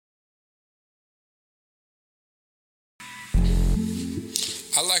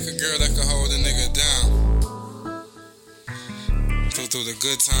I like a girl that can hold a nigga down through the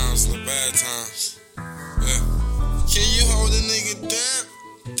good times and the bad times. Yeah. Can you hold a nigga down?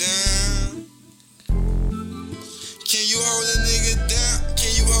 Down. Can you hold a nigga down?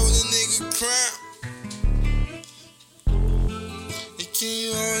 Can you hold a nigga crown? Can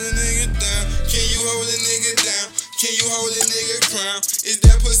you hold a nigga down? Can you hold a nigga down? Can you hold a nigga crown? Is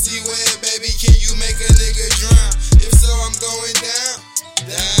that pussy wet, baby? Can you make a nigga drown? If so, I'm going down,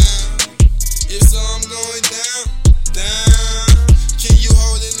 down. If so, I'm going down, down. Can you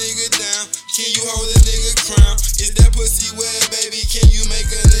hold a nigga down? Can you hold a nigga crown? Is that pussy wet, baby? Can you make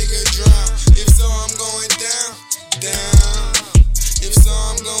a nigga drown? If so, I'm going down, down. If so,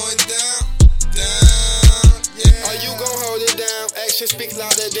 I'm going down, down. Yeah. Are you gon' hold it down? Actions speak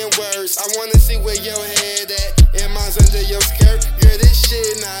louder than words. I wanna see where your head at. And mine's under your skirt. Girl, this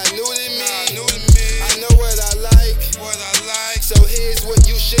shit not new to me. I know what I like. So here's what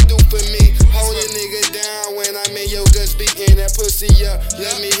you should do for me. Hold a nigga down when I'm in your guts, beating that pussy up.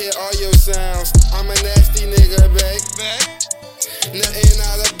 Let me hear all your sounds. I'm a nasty nigga, babe. Nothing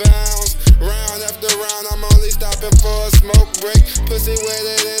out of bounds. Round after round, I'm only stopping for a smoke break. Pussy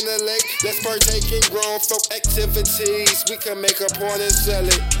wetter than the lake. Let's partake in grown folk activities. We can make a porn and sell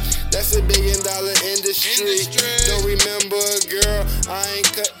it. That's $1 billion industry. Don't remember, girl, I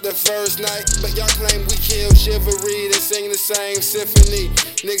ain't cut the first night, but y'all claim we killed chivalry. They sing the same symphony.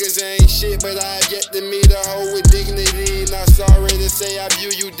 Niggas ain't shit, but I have yet to meet a hoe with dignity. Not sorry to say I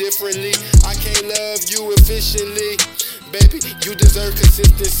view you differently. I can't love you efficiently. Baby, you deserve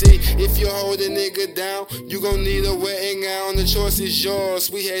consistency. If you hold a nigga down, you gon' need a wedding gown. The choice is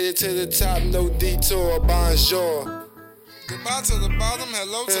yours. We headed to the top, no detour. Bonjour. Goodbye to the bottom,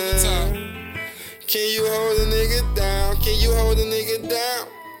 hello to the top. Can you hold a nigga down? Can you hold a nigga down?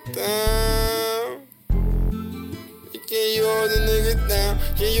 Down. Can you hold a nigga down?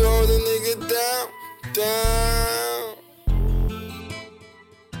 Can you hold a nigga down? Down.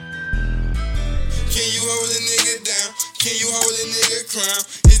 Can you hold a nigga down? Can you hold a nigga crown?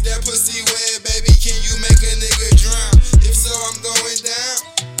 Is that pussy wet, baby? Can you make a nigga drown? If so, I'm going down,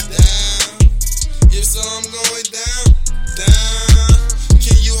 down. If so, I'm going down, down.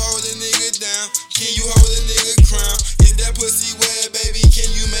 Can you hold a nigga down? Can you hold a nigga crown? Is that pussy wet, baby? Can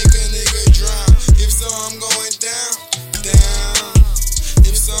you make a nigga drown? If so, I'm going down, down.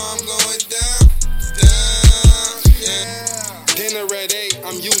 If so, I'm going down, down. Yeah. Dinner at 8,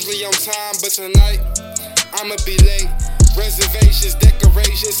 I'm usually on time, but tonight I'ma be late. Reservations,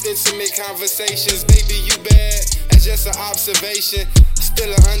 decorations, intimate conversations. Baby, you bad, that's just an observation.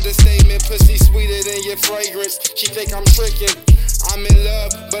 Still an understatement, pussy sweeter than your fragrance. She think I'm tricking, I'm in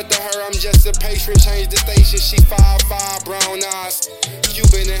love, but to her I'm just a patron. Change the station, she 5'5", brown eyes,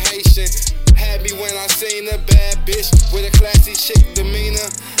 Cuban and Haitian. Had me when I seen a bad bitch with a classy chick demeanor.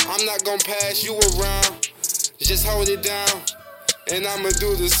 I'm not gon' pass you around, just hold it down, and I'ma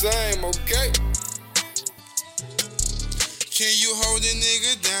do the same, okay? Can you hold a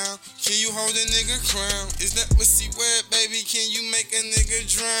nigga down? Can you hold a nigga crown? Is that pussy wet, baby? Can you make a nigga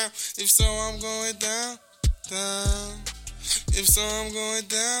drown? If so, I'm going down, down. If so, I'm going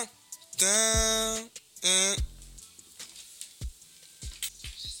down, down.